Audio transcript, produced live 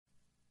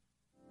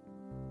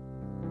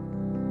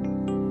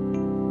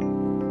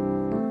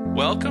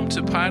Welcome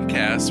to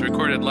podcasts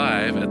recorded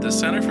live at the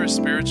Center for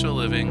Spiritual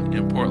Living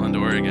in Portland,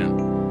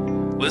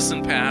 Oregon.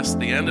 Listen past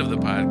the end of the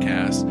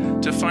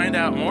podcast to find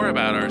out more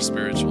about our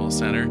spiritual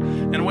center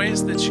and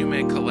ways that you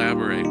may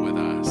collaborate with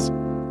us.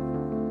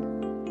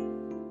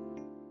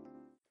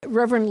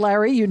 Reverend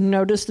Larry, you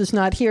noticed, is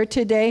not here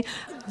today.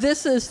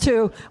 This is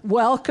to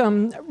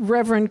welcome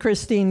Reverend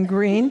Christine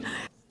Green.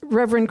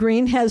 Reverend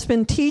Green has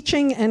been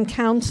teaching and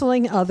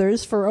counseling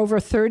others for over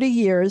 30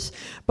 years,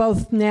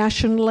 both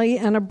nationally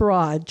and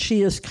abroad.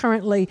 She is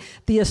currently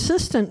the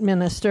assistant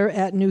minister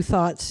at New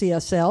Thought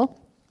CSL.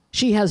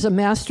 She has a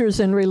master's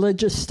in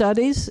religious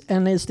studies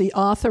and is the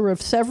author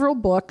of several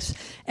books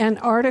and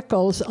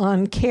articles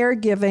on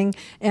caregiving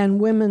and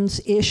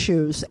women's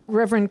issues.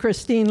 Reverend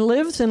Christine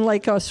lives in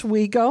Lake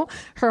Oswego.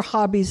 Her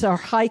hobbies are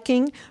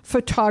hiking,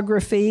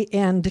 photography,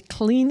 and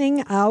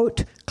cleaning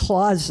out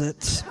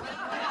closets.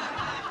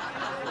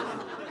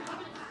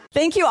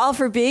 Thank you all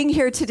for being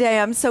here today.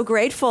 I'm so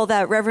grateful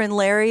that Reverend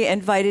Larry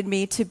invited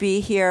me to be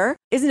here.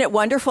 Isn't it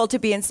wonderful to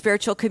be in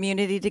spiritual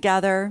community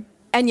together?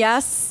 And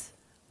yes,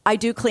 I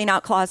do clean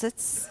out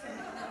closets.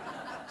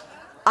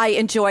 I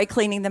enjoy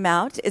cleaning them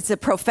out. It's a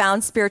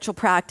profound spiritual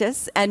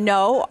practice. And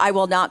no, I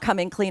will not come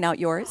and clean out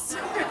yours.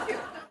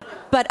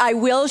 But I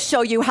will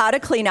show you how to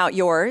clean out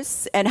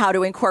yours and how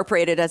to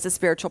incorporate it as a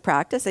spiritual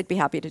practice. I'd be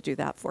happy to do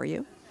that for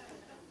you.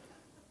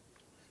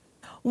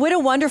 What a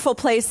wonderful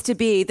place to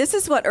be. This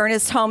is what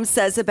Ernest Holmes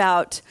says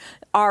about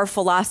our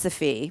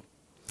philosophy.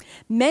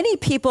 Many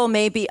people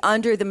may be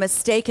under the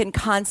mistaken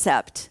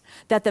concept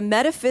that the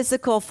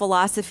metaphysical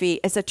philosophy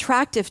is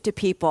attractive to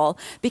people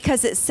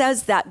because it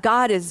says that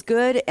God is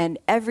good and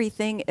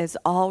everything is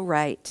all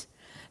right.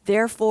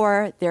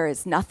 Therefore, there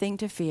is nothing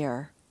to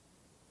fear.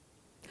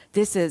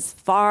 This is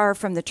far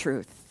from the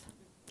truth.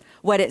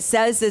 What it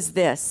says is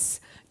this: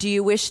 do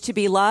you wish to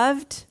be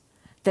loved?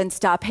 Then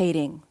stop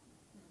hating.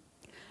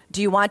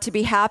 Do you want to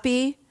be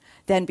happy?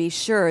 Then be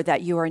sure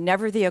that you are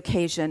never the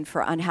occasion for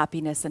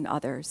unhappiness in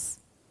others.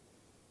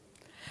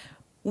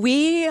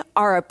 We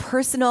are a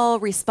personal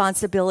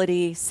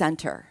responsibility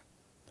center.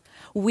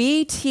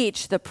 We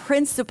teach the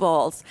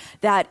principles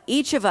that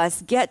each of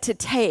us get to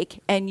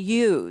take and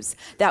use,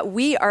 that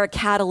we are a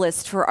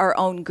catalyst for our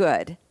own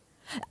good.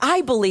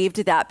 I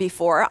believed that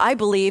before. I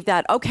believed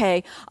that,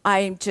 okay,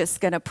 I'm just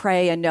going to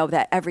pray and know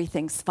that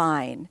everything's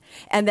fine.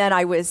 And then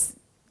I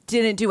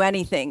didn't do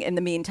anything in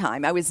the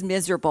meantime. I was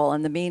miserable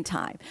in the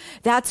meantime.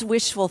 That's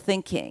wishful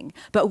thinking.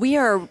 But we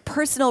are a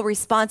personal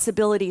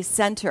responsibility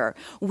center.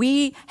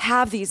 We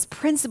have these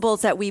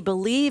principles that we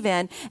believe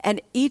in,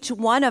 and each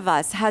one of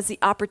us has the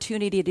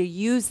opportunity to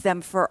use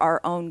them for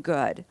our own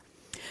good.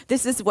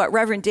 This is what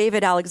Reverend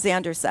David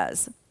Alexander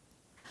says.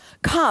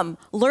 Come,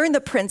 learn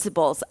the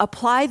principles,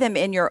 apply them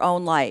in your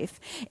own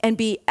life, and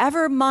be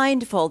ever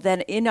mindful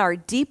that in our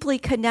deeply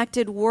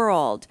connected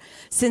world,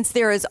 since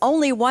there is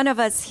only one of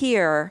us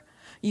here,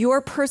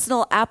 your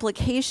personal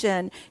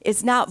application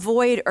is not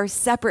void or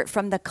separate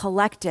from the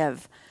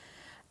collective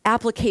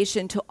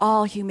application to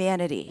all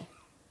humanity.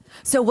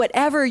 So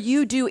whatever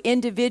you do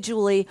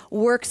individually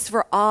works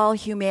for all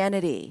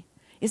humanity.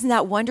 Isn't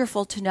that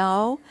wonderful to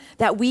know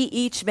that we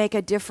each make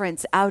a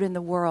difference out in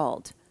the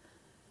world?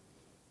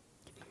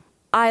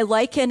 I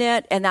liken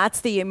it, and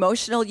that's the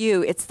emotional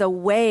you. It's the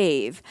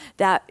wave,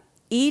 that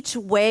each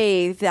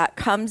wave that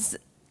comes,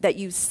 that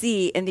you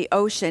see in the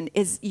ocean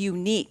is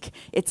unique.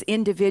 It's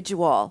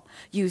individual.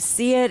 You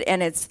see it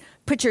and it's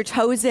put your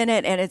toes in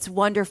it and it's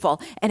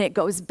wonderful. And it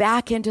goes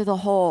back into the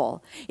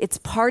whole. It's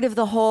part of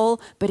the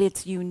whole, but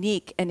it's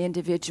unique and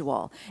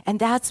individual. And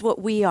that's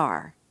what we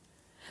are.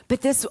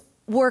 But this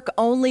work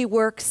only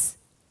works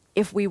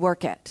if we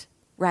work it,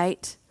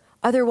 right?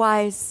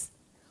 Otherwise,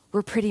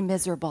 we're pretty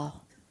miserable.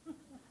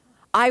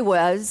 I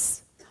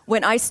was,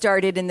 when I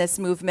started in this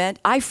movement.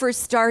 I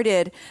first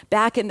started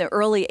back in the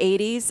early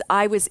 80s.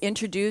 I was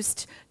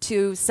introduced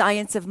to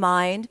Science of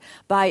Mind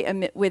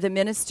with a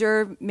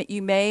minister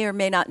you may or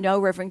may not know,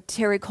 Reverend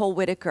Terry Cole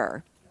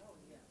Whitaker.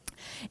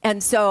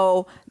 And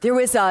so there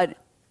was a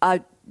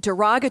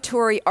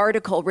derogatory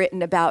article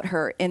written about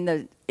her in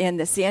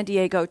the San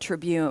Diego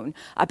Tribune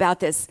about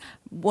this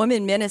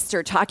woman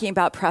minister talking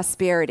about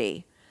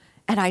prosperity.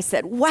 And I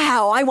said,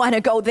 wow, I want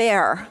to go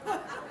there.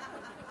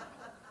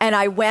 And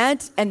I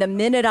went, and the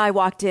minute I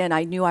walked in,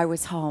 I knew I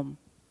was home.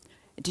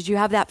 Did you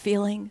have that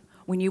feeling?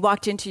 When you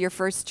walked into your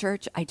first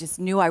church, I just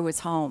knew I was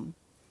home.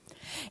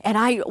 And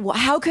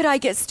how could I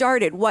get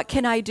started? What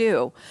can I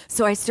do?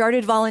 So I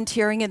started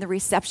volunteering in the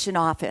reception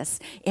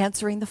office,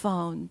 answering the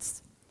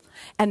phones.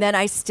 And then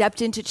I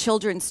stepped into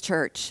children's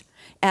church,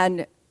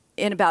 and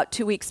in about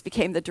 2 weeks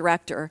became the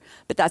director,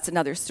 but that's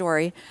another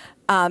story.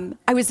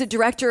 I was the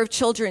director of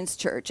children's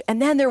church. And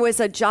then there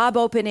was a job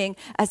opening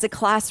as a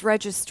class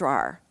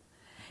registrar.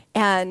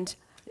 And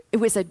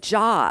it was a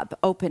job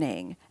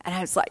opening. And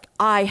I was like,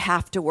 I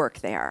have to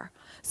work there.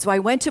 So I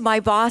went to my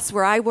boss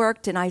where I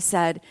worked and I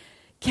said,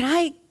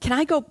 can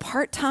I go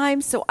part-time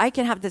so I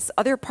can have this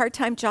other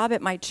part-time job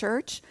at my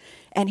church?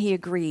 And he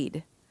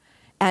agreed.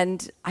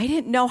 And I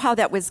didn't know how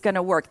that was going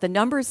to work. The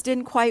numbers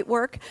didn't quite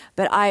work,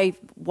 but I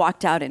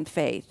walked out in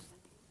faith.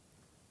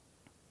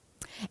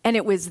 And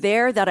it was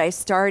there that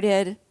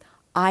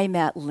I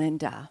met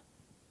Linda.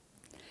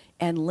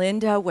 And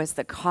Linda was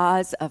the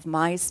cause of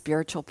my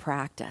spiritual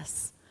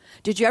practice.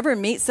 Did you ever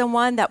meet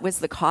someone that was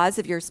the cause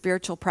of your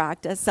spiritual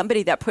practice?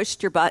 Somebody that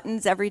pushed your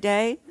buttons every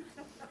day?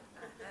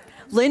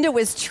 Linda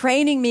was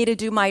training me to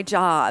do my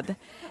job.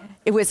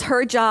 It was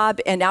her job,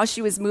 and now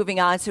she was moving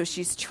on, so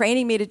she's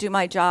training me to do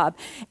my job.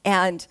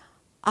 And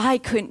I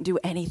couldn't do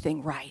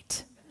anything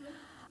right.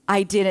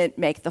 I didn't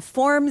make the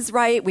forms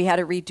right. We had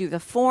to redo the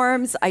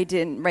forms. I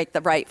didn't make the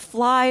right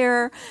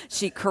flyer.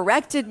 She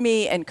corrected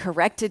me and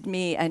corrected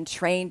me and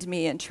trained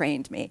me and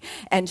trained me.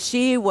 And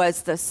she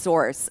was the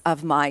source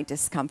of my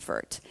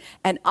discomfort.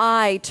 And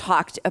I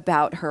talked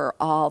about her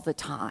all the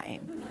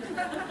time.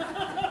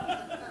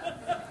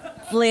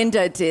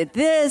 Linda did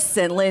this,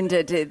 and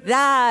Linda did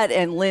that,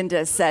 and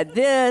Linda said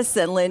this,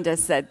 and Linda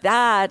said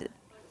that.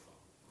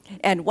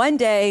 And one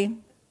day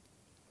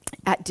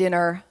at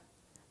dinner,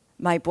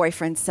 my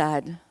boyfriend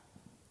said,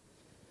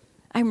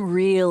 "I'm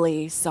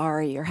really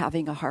sorry you're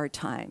having a hard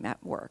time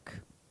at work,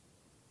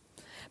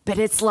 but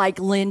it's like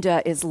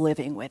Linda is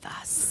living with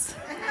us.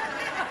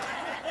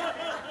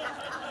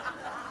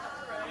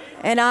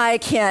 And I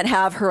can't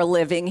have her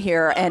living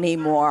here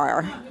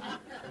anymore."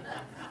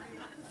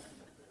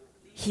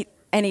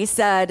 He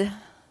said,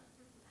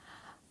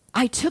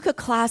 "I took a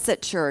class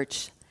at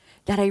church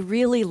that I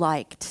really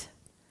liked.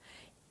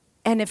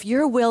 And if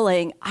you're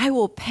willing, I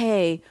will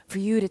pay for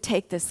you to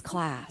take this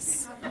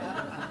class."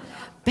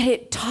 But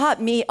it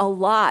taught me a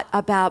lot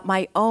about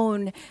my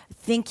own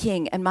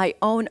thinking and my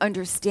own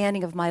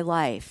understanding of my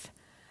life.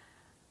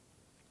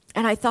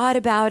 And I thought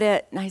about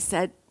it and I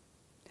said,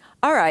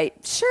 "All right,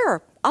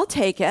 sure, I'll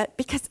take it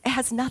because it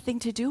has nothing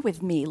to do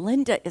with me.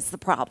 Linda is the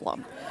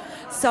problem.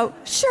 So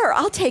sure,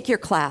 I'll take your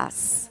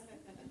class."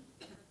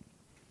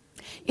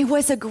 It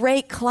was a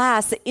great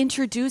class. It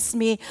introduced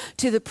me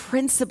to the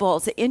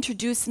principles. It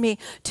introduced me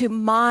to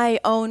my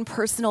own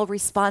personal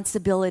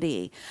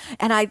responsibility.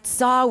 And I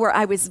saw where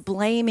I was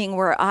blaming,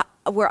 where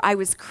I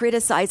was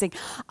criticizing.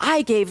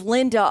 I gave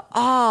Linda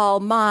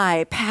all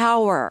my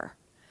power,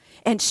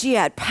 and she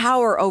had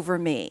power over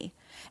me.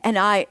 And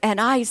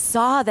I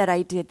saw that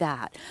I did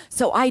that.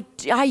 So I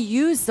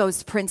used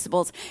those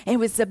principles, and it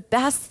was the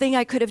best thing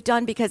I could have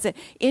done because it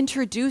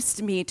introduced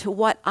me to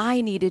what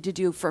I needed to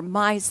do for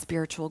my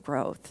spiritual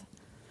growth.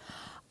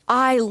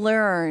 I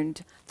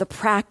learned the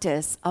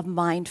practice of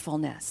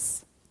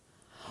mindfulness.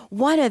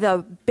 One of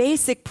the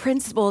basic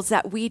principles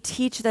that we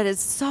teach that is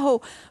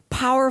so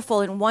powerful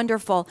and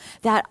wonderful,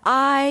 that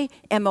I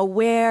am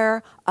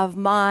aware of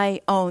my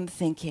own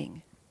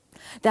thinking,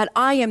 that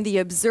I am the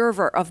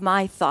observer of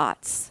my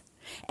thoughts.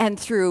 And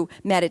through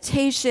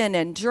meditation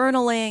and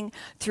journaling,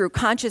 through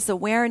conscious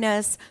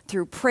awareness,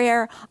 through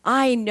prayer,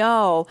 I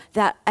know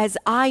that as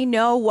I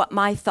know what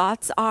my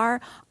thoughts are,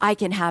 I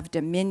can have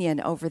dominion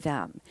over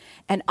them,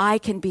 and I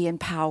can be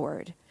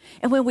empowered.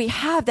 And when we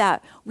have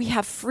that, we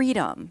have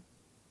freedom.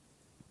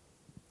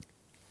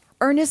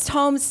 Ernest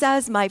Holmes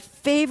says, my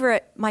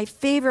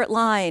favorite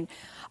line,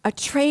 "A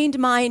trained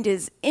mind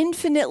is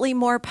infinitely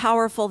more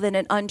powerful than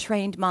an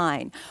untrained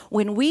mind."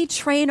 When we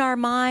train our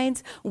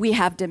minds, we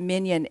have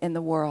dominion in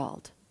the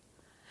world.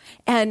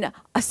 And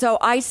so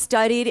I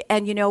studied,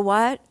 and you know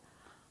what?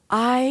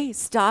 I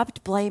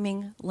stopped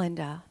blaming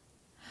Linda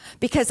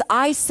because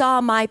I saw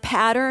my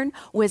pattern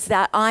was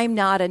that I'm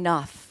not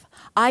enough.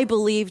 I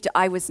believed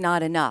I was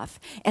not enough.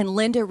 And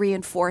Linda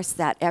reinforced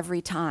that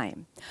every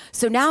time.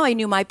 So now I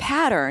knew my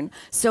pattern.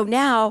 So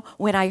now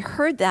when I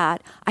heard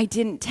that, I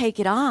didn't take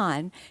it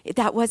on.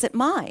 That wasn't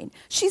mine.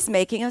 She's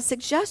making a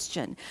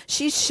suggestion.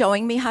 She's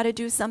showing me how to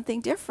do something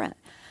different.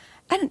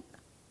 And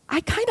I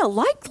kind of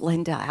liked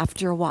Linda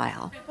after a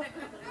while.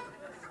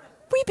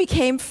 We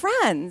became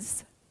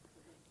friends.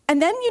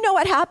 And then you know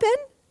what happened?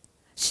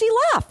 She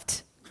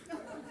left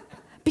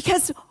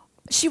because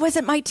she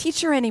wasn't my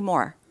teacher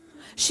anymore.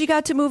 She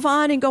got to move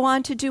on and go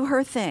on to do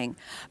her thing.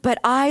 But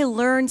I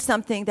learned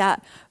something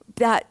that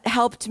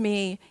helped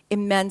me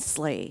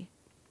immensely.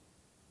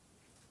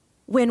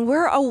 When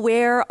we're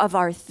aware of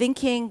our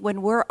thinking,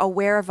 when we're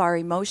aware of our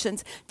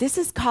emotions, this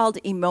is called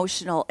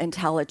emotional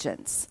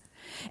intelligence.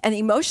 And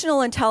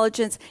emotional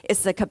intelligence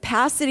is the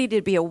capacity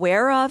to be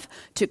aware of,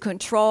 to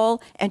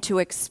control, and to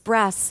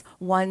express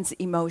one's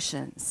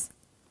emotions.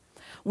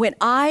 When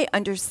I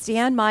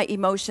understand my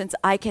emotions,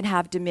 I can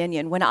have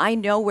dominion. When I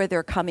know where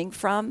they're coming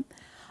from,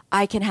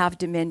 I can have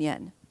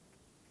dominion.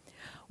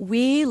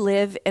 We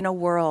live in a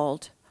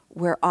world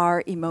where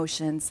our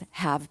emotions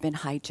have been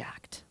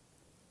hijacked.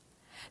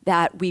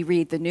 That we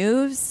read the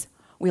news,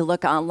 we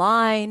look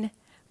online,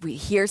 we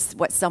hear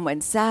what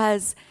someone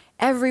says.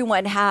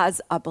 Everyone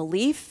has a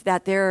belief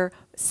that they're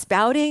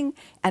spouting,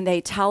 and they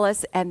tell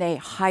us, and they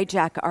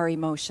hijack our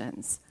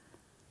emotions.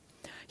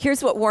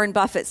 Here's what Warren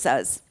Buffett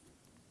says.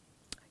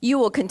 "You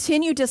will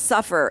continue to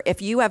suffer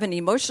if you have an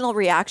emotional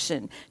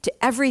reaction to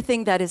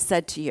everything that is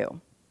said to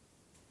you.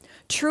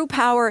 True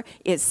power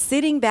is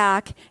sitting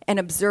back and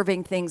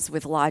observing things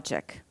with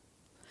logic.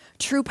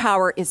 True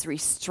power is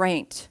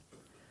restraint.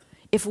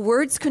 If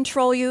words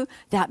control you,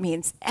 that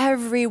means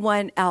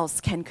everyone else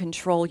can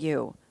control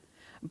you.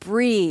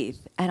 Breathe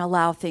and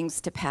allow things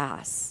to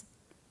pass.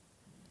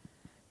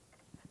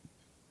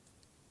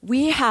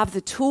 We have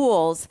the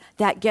tools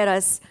that get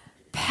us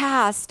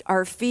past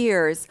our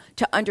fears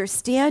to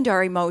understand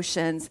our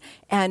emotions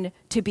and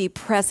to be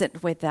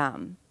present with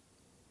them.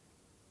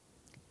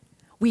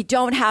 We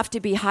don't have to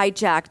be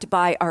hijacked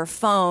by our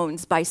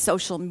phones, by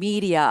social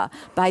media,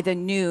 by the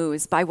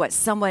news, by what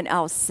someone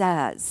else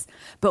says.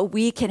 But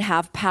we can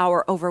have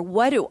power over,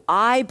 what do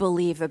I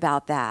believe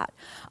about that?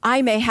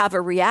 I may have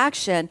a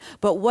reaction,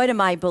 but what am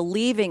I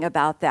believing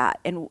about that?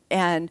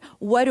 And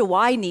what do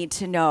I need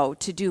to know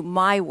to do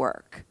my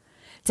work?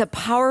 It's a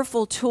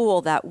powerful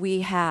tool that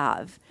we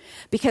have.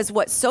 Because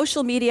what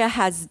social media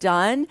has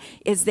done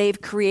is they've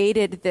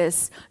created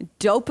this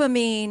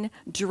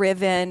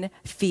dopamine-driven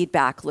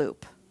feedback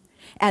loop.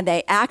 And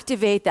they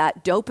activate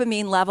that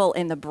dopamine level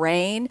in the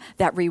brain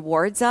that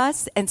rewards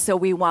us, and so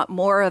we want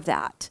more of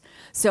that.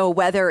 So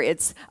whether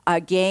it's a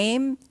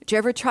game, did you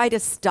ever try to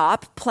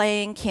stop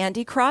playing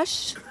Candy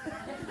Crush?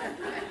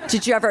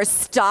 Did you ever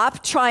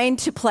stop trying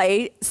to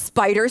play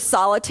Spider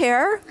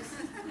Solitaire?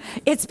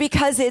 It's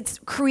because it's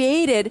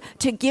created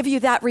to give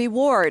you that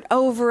reward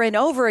over and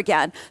over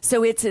again.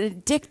 So it's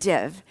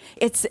addictive.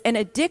 It's an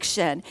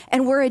addiction,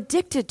 and we're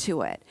addicted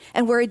to it.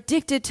 And we're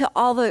addicted to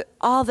all the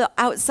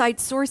outside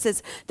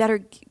sources that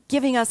are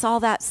giving us all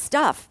that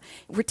stuff.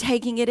 We're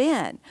taking it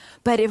in.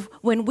 But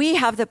when we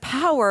have the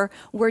power,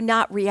 we're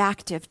not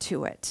reactive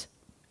to it.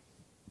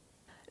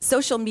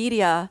 Social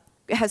media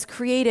has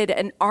created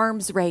an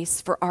arms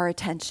race for our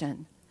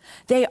attention.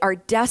 They are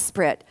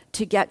desperate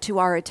to get to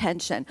our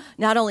attention.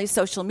 Not only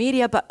social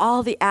media, but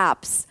all the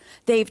apps.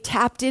 They've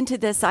tapped into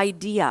this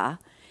idea,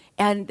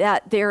 and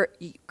that they're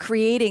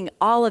creating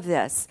all of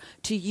this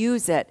to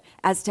use it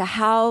as to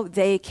how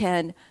they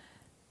can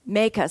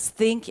make us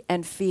think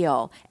and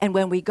feel. And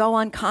when we go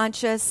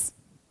unconscious,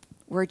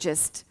 we're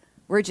just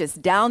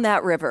down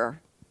that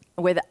river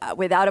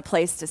without a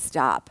place to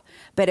stop.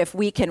 But if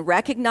we can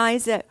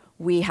recognize it,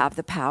 we have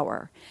the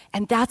power.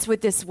 And that's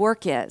what this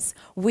work is.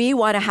 We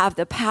want to have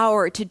the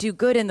power to do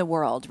good in the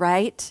world,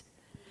 right?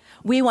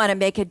 We want to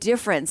make a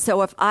difference.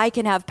 So if I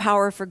can have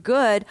power for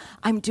good,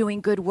 I'm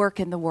doing good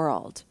work in the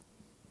world.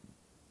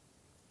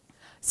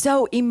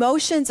 So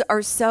emotions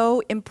are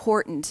so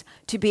important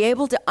to be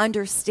able to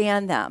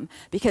understand them,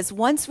 because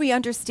once we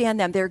understand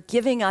them, they're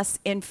giving us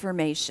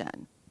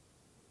information.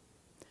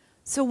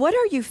 So what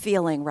are you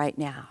feeling right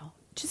now?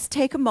 Just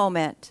take a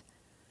moment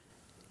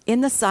in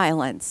the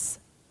silence.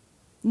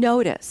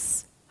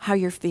 Notice how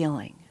you're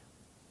feeling.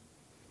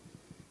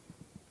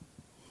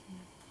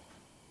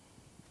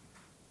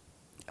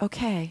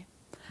 Okay.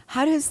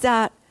 How does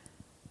that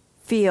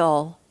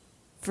feel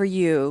for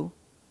you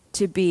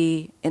to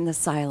be in the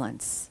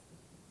silence?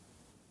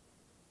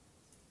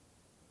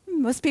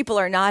 Most people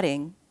are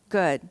nodding.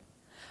 Good.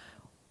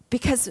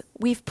 Because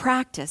we've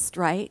practiced,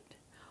 right?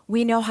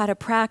 We know how to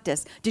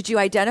practice. Did you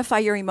identify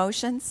your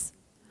emotions?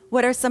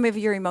 What are some of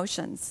your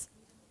emotions?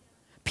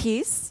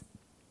 Peace?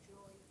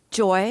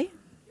 Joy?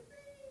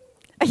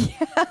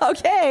 Yeah,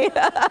 okay.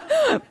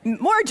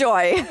 More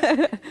joy.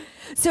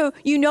 So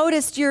you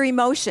noticed your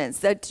emotions,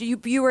 that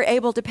you were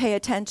able to pay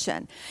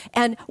attention.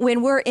 And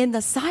when we're in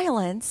the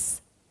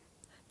silence,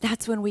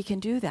 that's when we can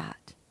do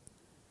that.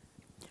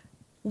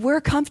 We're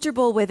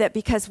comfortable with it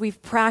because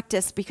we've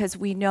practiced, because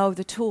we know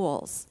the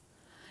tools.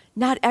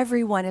 Not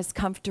everyone is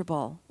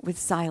comfortable with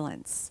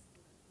silence.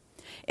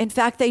 In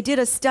fact, they did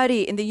a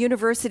study in the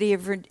University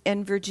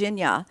in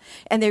Virginia,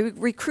 and they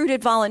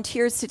recruited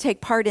volunteers to take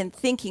part in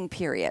thinking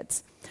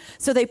periods.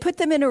 So they put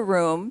them in a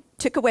room,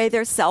 took away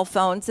their cell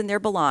phones and their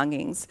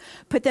belongings,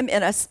 put them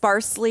in a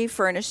sparsely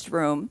furnished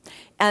room,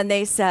 and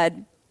they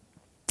said,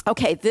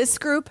 okay, this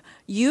group,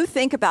 you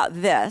think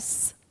about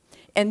this,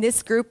 and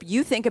this group,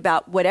 you think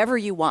about whatever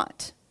you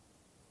want,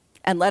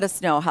 and let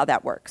us know how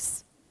that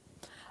works.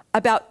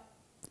 About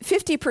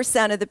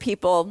 50% of the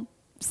people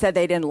said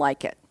they didn't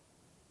like it.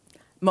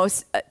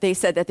 They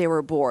said that they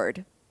were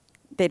bored.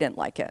 They didn't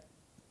like it.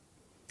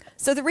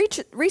 So the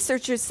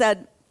researchers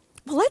said,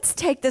 well, let's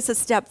take this a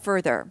step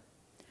further.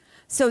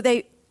 So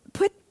they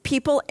put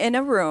people in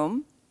a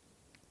room,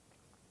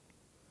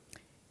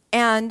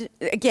 and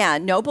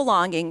again, no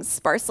belongings,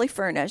 sparsely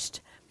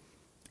furnished,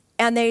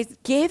 and they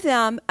gave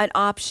them an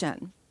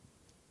option.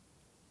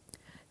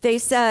 They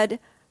said,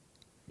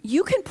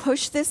 you can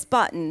push this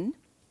button,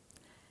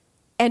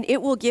 and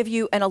it will give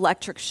you an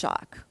electric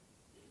shock.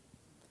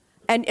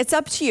 And it's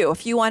up to you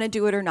if you want to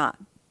do it or not.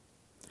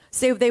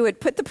 So they would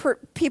put the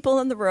people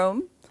in the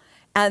room,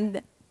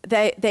 and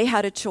they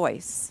had a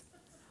choice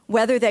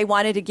whether they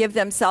wanted to give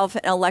themselves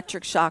an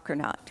electric shock or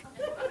not.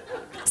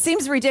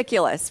 Seems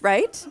ridiculous,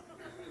 right?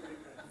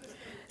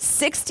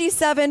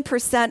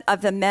 67%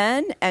 of the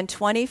men and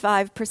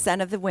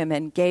 25% of the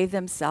women gave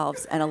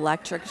themselves an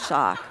electric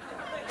shock.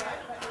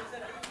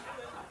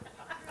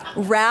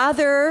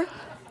 Rather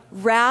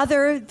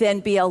than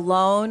be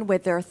alone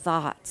with their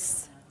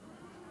thoughts.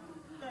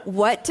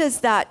 What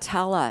does that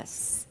tell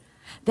us?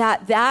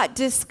 That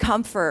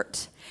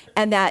discomfort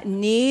and that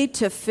need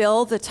to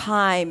fill the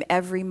time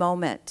every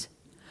moment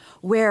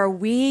where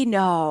we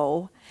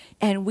know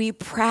and we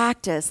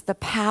practice the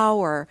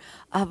power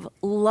of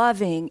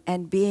loving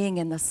and being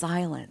in the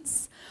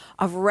silence,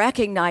 of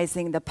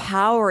recognizing the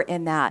power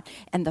in that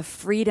and the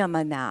freedom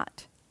in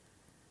that.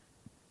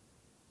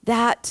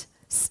 That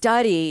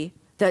study,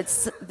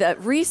 the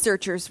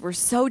researchers were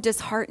so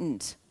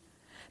disheartened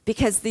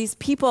because these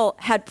people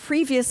had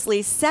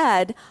previously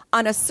said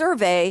on a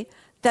survey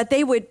that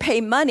they would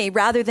pay money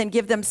rather than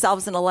give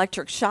themselves an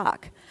electric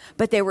shock.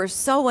 But they were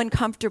so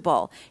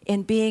uncomfortable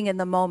in being in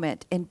the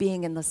moment, in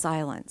being in the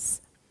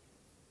silence.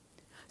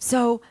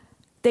 So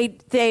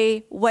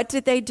what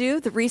did they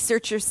do? The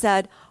researchers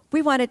said,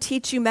 we want to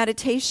teach you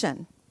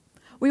meditation.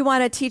 We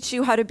want to teach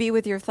you how to be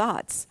with your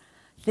thoughts,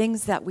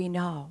 things that we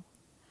know.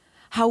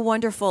 How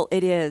wonderful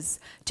it is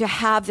to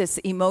have this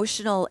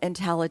emotional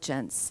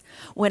intelligence.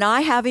 When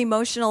I have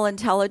emotional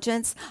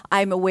intelligence,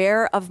 I'm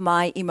aware of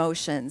my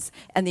emotions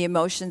and the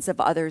emotions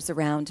of others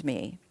around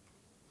me.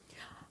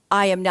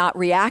 I am not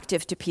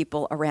reactive to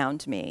people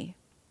around me.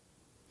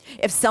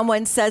 If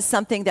someone says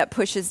something that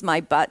pushes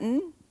my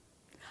button,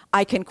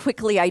 I can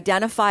quickly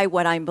identify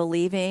what I'm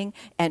believing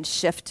and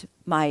shift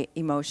my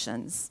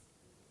emotions.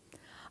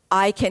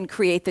 I can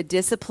create the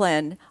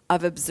discipline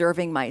of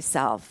observing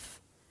myself.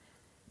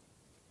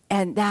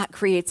 And that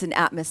creates an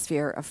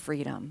atmosphere of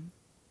freedom.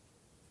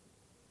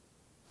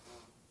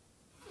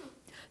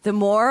 The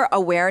more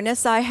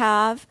awareness I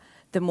have,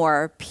 the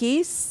more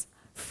peace,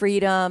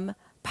 freedom,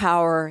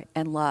 power,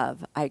 and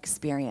love I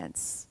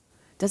experience.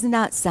 Doesn't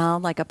that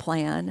sound like a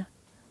plan?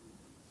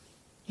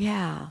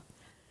 Yeah.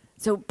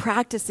 So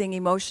practicing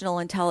emotional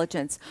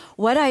intelligence.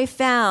 What I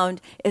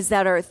found is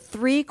that there are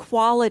 3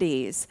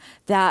 qualities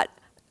that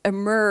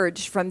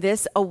emerge from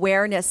this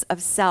awareness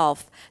of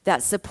self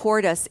that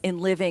support us in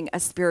living a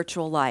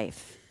spiritual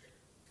life.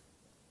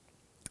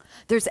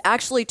 There's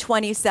actually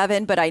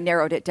 27, but I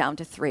narrowed it down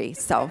to 3.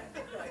 So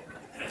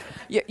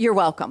you're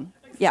welcome.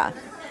 Yeah.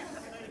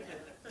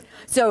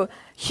 So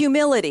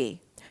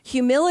humility.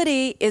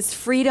 Humility is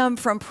freedom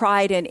from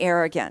pride and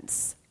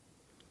arrogance.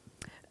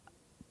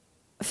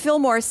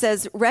 Fillmore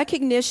says,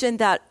 recognition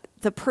that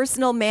the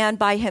personal man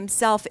by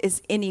himself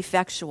is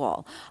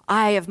ineffectual.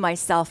 I of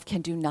myself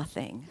can do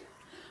nothing.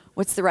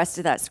 What's the rest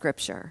of that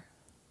scripture?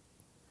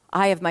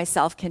 I of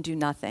myself can do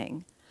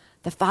nothing.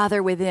 The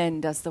Father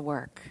within does the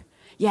work.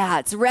 Yeah,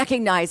 it's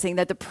recognizing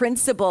that the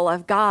principle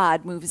of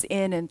God moves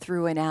in and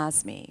through and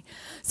as me.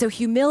 So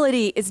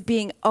humility is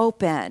being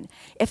open.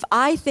 If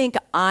I think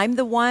I'm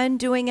the one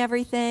doing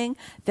everything,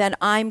 then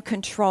I'm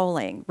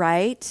controlling,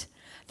 right?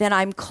 Then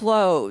I'm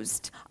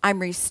closed. I'm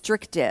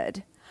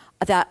restricted.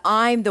 That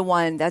I'm the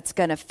one that's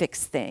going to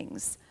fix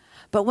things.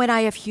 But when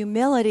I have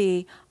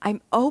humility, I'm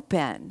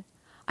open.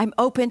 I'm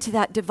open to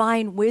that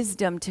divine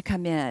wisdom to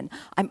come in.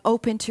 I'm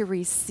open to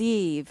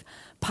receive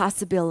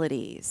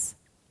possibilities.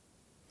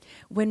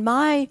 When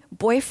my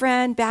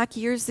boyfriend back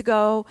years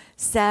ago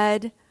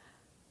said,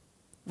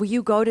 will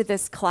you go to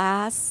this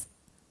class?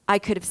 I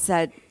could have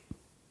said,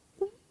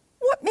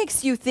 what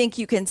makes you think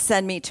you can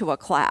send me to a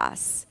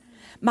class?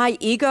 My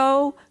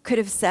ego could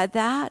have said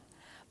that.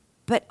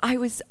 But I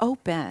was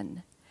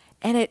open,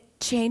 and it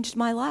changed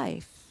my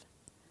life.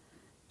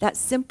 That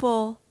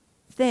simple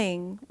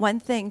thing, one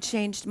thing,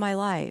 changed my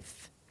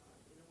life.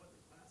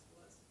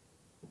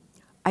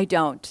 I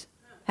don't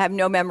have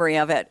no memory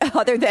of it,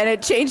 other than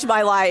it changed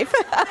my life.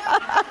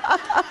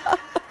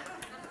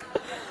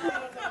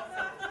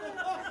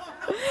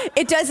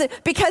 It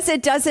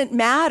doesn't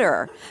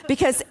matter.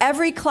 Because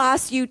every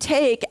class you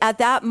take at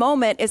that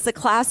moment is the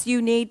class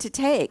you need to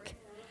take.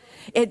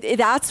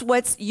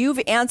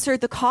 You've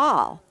answered the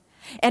call.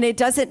 And it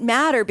doesn't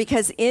matter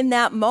because in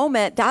that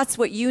moment, that's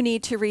what you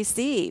need to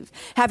receive.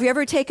 Have you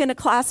ever taken a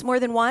class more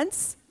than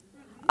once?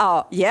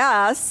 Oh,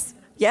 yes.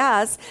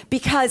 Yes.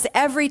 Because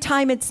every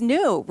time it's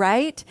new,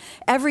 right?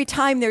 Every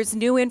time there's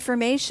new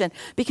information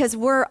because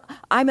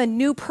I'm a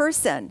new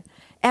person.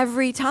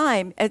 Every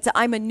time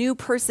I'm a new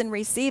person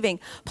receiving.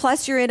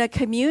 Plus you're in a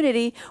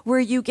community where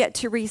you get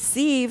to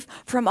receive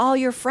from all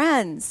your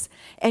friends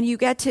and you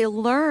get to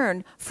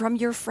learn from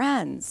your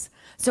friends.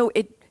 So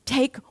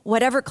take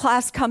whatever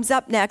class comes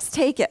up next,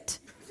 take it.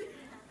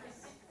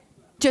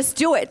 Just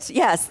do it.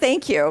 Yes,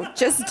 thank you.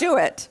 Just do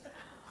it.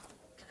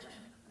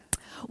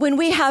 When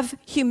we have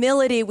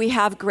humility, we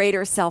have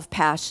greater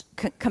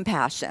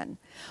self-compassion.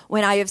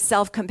 When I have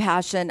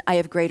self-compassion, I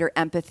have greater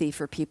empathy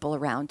for people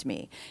around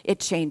me. It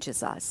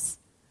changes us.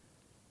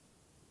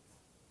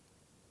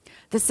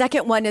 The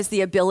second one is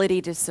the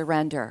ability to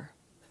surrender.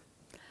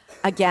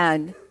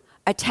 Again,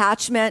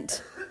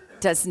 attachment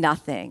does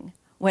nothing.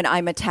 When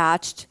I'm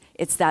attached,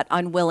 it's that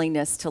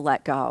unwillingness to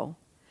let go.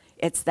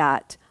 It's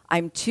that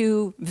I'm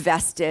too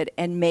vested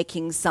in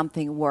making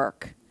something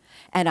work,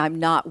 and I'm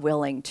not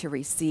willing to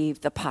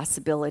receive the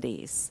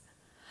possibilities.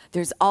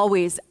 There's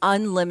always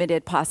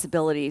unlimited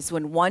possibilities.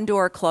 When one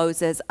door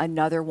closes,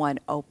 another one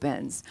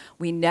opens.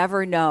 We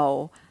never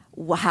know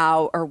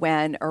how or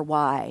when or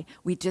why.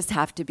 We just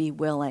have to be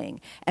willing.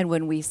 And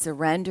when we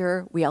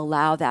surrender, we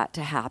allow that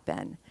to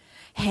happen.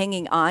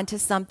 hanging on to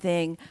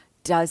something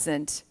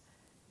doesn't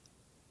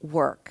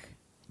work.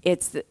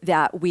 It's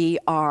that we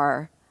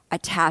are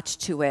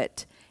attached to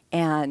it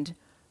and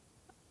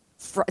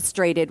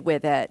frustrated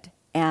with it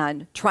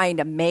and trying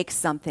to make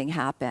something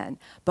happen.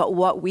 But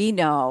what we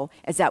know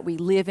is that we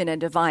live in a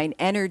divine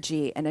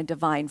energy and a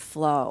divine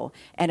flow.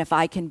 And if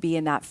I can be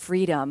in that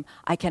freedom,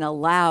 I can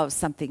allow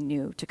something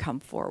new to come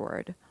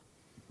forward.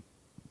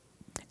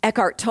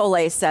 Eckhart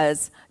Tolle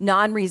says,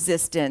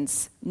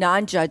 non-resistance,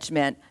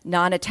 non-judgment,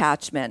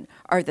 non-attachment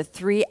are the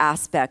three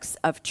aspects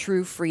of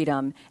true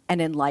freedom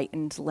and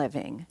enlightened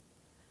living.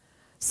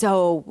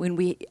 So when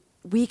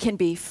we can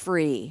be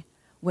free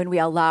when we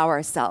allow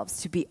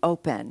ourselves to be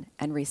open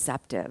and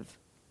receptive.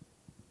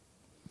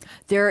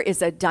 There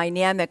is a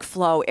dynamic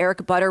flow.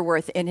 Eric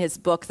Butterworth, in his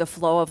book, The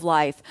Flow of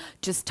Life,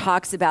 just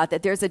talks about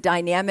that there's a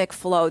dynamic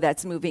flow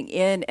that's moving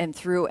in and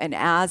through and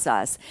as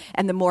us.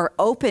 And the more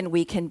open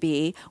we can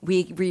be,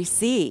 we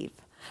receive.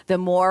 The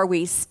more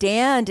we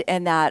stand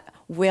in that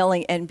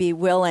willing and be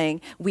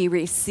willing, we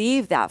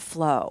receive that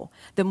flow.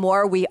 The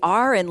more we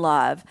are in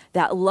love,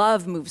 that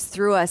love moves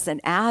through us and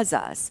as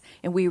us,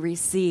 and we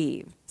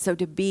receive. So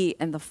to be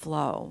in the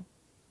flow.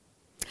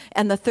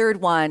 And the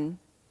third one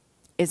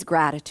is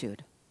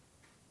gratitude.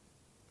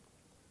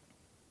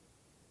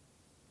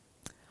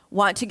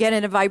 Want to get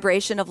in a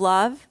vibration of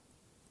love?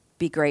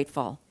 Be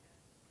grateful.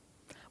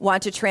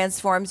 Want to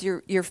transform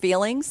your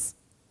feelings?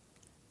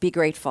 Be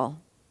grateful.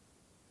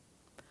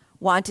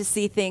 Want to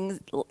see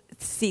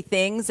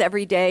things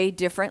every day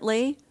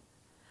differently?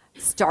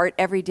 Start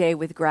every day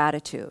with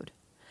gratitude.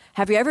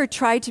 Have you ever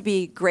tried to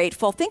be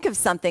grateful? Think of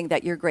something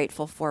that you're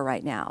grateful for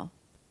right now.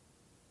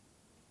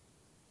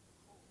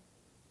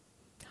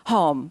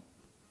 Home.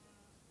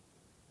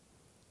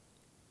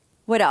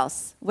 What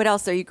else? What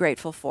else are you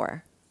grateful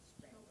for?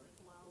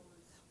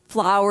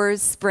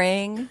 Flowers,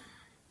 spring,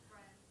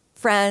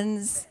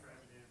 friends.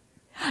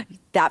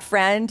 That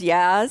friend,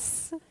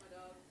 yes.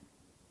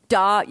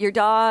 Your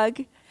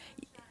dog,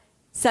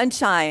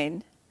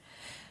 sunshine.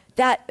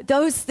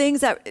 Those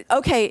things that,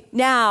 okay,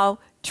 now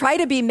try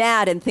to be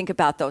mad and think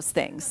about those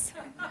things.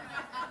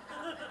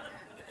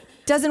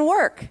 Doesn't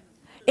work.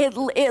 It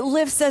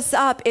lifts us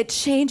up. It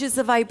changes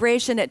the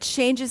vibration. It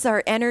changes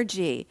our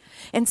energy.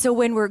 And so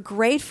when we're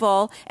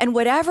grateful, and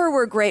whatever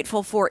we're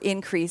grateful for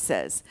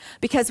increases.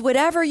 Because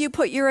whatever you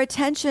put your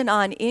attention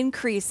on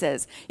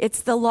increases.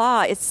 It's the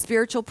law. It's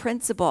spiritual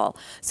principle.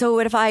 So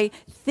if I'm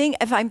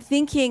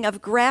thinking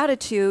of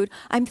gratitude,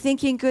 I'm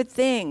thinking good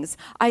things.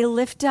 I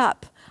lift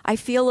up. I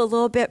feel a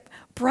little bit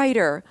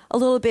brighter, a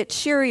little bit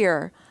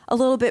cheerier, a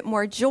little bit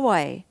more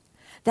joy.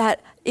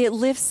 That it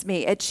lifts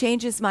me, it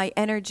changes my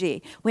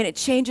energy. When it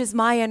changes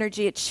my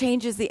energy, it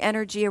changes the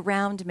energy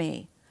around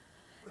me.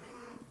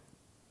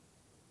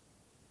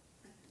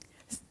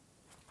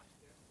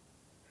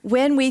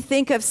 When we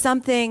think of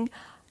something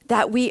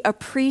that we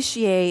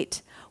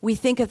appreciate, we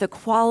think of the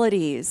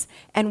qualities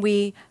and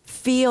we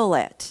feel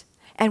it.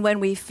 And when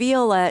we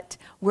feel it,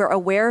 we're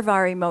aware of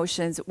our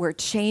emotions, we're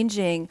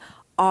changing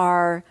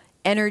our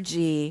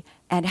energy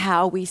and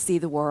how we see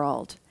the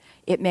world.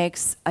 It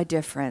makes a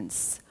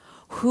difference.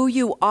 Who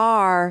you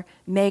are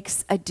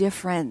makes a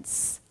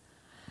difference.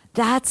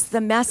 That's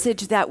the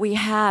message that we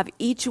have.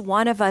 Each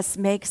one of us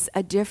makes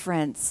a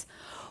difference.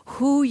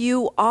 Who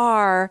you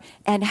are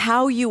and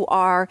how you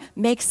are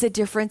makes a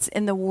difference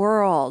in the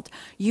world.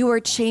 You are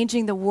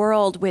changing the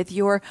world with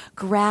your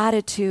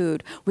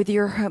gratitude, with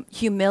your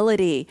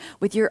humility,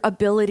 with your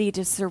ability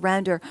to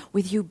surrender,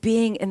 with you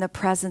being in the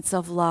presence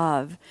of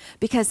love.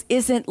 Because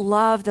isn't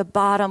love the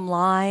bottom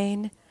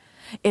line?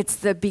 It's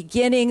the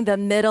beginning, the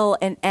middle,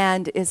 and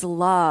end is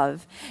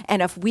love.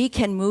 And if we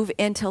can move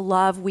into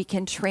love, we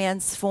can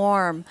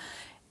transform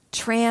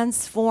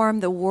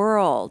the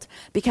world,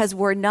 because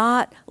we're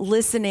not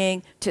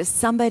listening to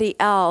somebody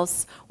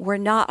else. We're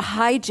not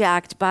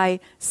hijacked by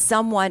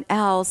someone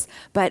else,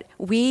 but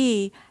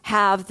we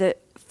have the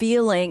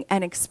feeling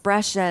and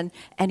expression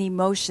and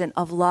emotion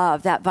of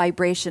love, that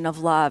vibration of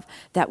love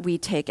that we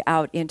take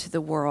out into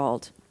the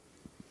world.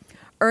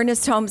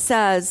 Ernest Holmes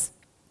says,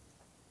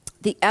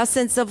 the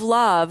essence of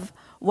love,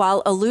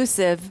 while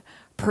elusive,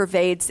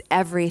 pervades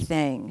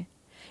everything.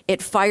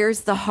 It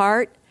fires the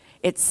heart,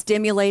 it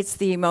stimulates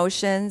the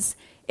emotions,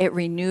 it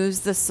renews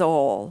the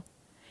soul,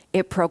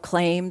 it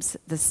proclaims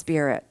the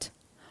spirit.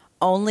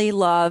 Only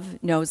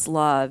love knows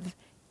love,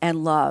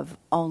 and love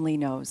only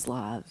knows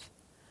love.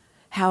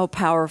 How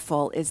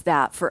powerful is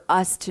that for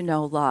us to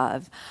know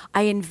love?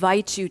 I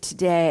invite you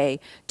today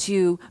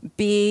to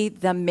be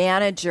the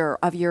manager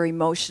of your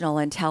emotional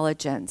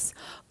intelligence.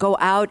 Go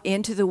out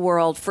into the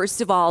world. First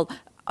of all,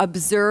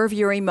 observe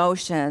your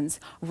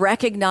emotions.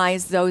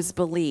 Recognize those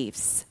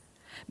beliefs.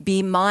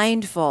 Be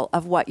mindful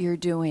of what you're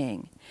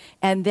doing.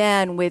 And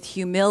then with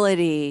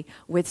humility,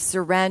 with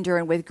surrender,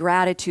 and with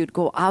gratitude,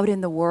 go out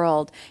in the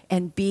world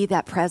and be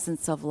that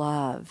presence of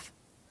love.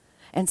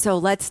 And so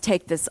let's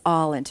take this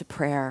all into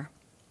prayer.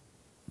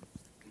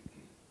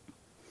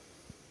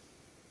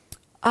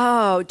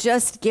 Oh,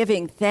 just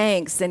giving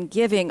thanks and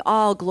giving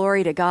all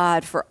glory to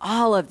God for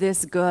all of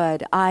this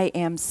good. I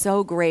am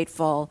so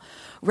grateful,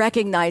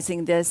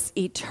 recognizing this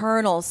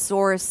eternal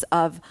source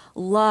of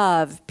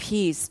love,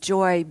 peace,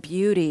 joy,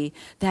 beauty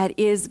that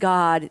is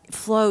God,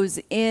 flows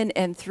in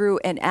and through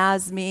and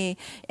as me,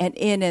 and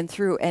in and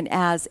through and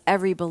as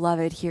every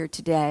beloved here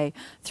today,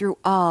 through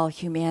all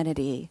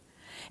humanity.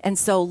 And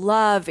so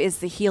love is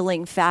the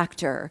healing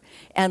factor,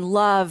 and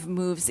love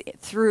moves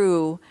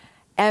through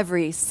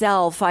every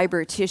cell,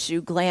 fiber,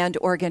 tissue, gland,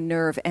 organ,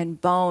 nerve, and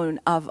bone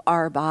of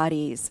our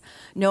bodies,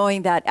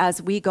 knowing that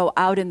as we go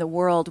out in the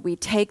world, we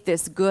take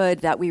this good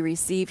that we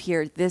receive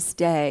here this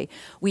day.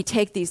 We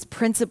take these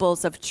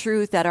principles of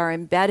truth that are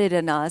embedded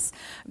in us,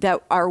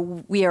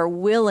 we are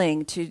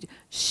willing to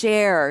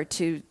share,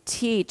 to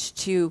teach,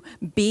 to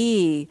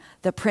be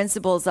the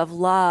principles of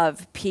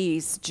love,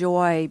 peace,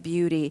 joy,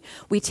 beauty.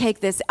 We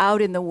take this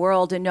out in the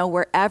world and know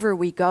wherever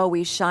we go,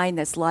 we shine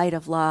this light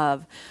of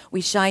love.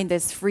 We shine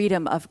this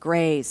freedom of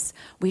grace.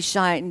 We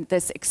shine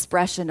this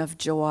expression of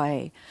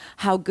joy.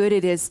 How good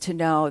it is to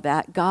know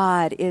that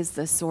God is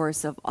the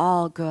source of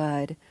all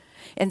good.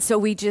 And so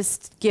we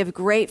just give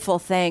grateful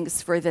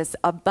thanks for this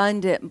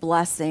abundant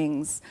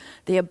blessings,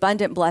 the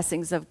abundant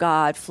blessings of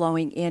God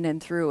flowing in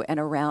and through and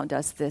around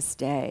us this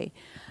day.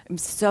 I'm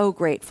so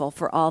grateful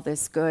for all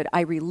this good.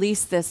 I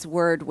release this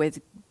word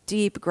with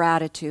deep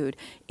gratitude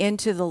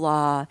into the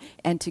law,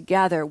 and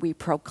together we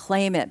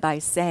proclaim it by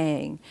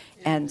saying,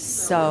 and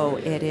so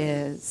it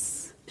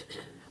is.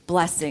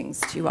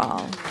 Blessings to you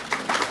all.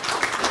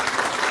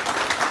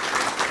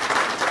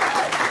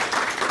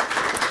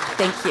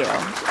 Thank you.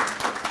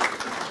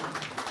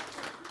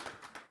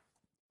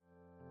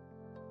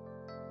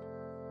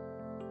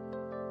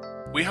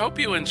 We hope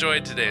you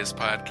enjoyed today's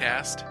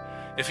podcast.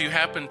 If you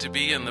happen to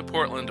be in the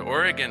Portland,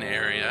 Oregon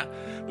area,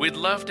 we'd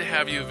love to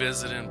have you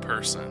visit in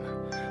person.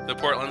 The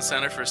Portland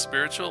Center for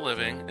Spiritual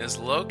Living is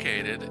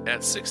located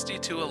at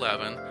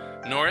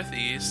 6211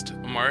 Northeast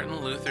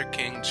Martin Luther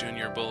King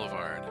Jr.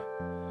 Boulevard.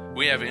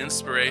 We have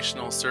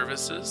inspirational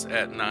services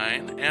at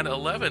 9 and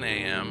 11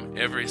 a.m.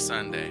 every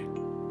Sunday.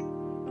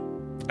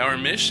 Our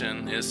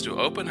mission is to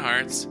open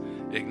hearts,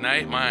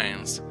 ignite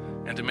minds,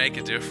 and to make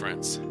a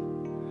difference.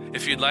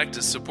 If you'd like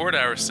to support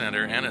our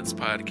center and its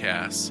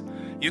podcasts,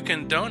 you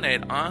can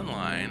donate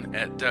online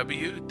at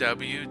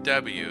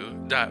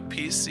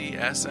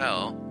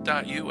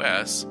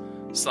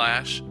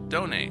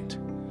www.pcsl.us/donate.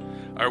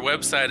 Our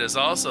website is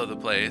also the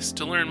place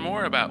to learn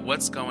more about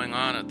what's going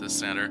on at the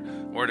center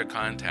or to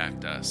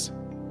contact us.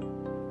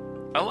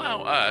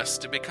 Allow us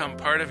to become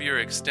part of your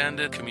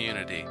extended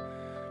community.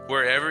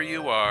 Wherever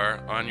you are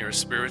on your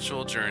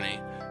spiritual journey,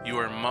 you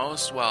are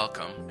most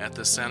welcome at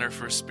the Center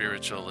for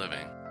Spiritual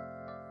Living.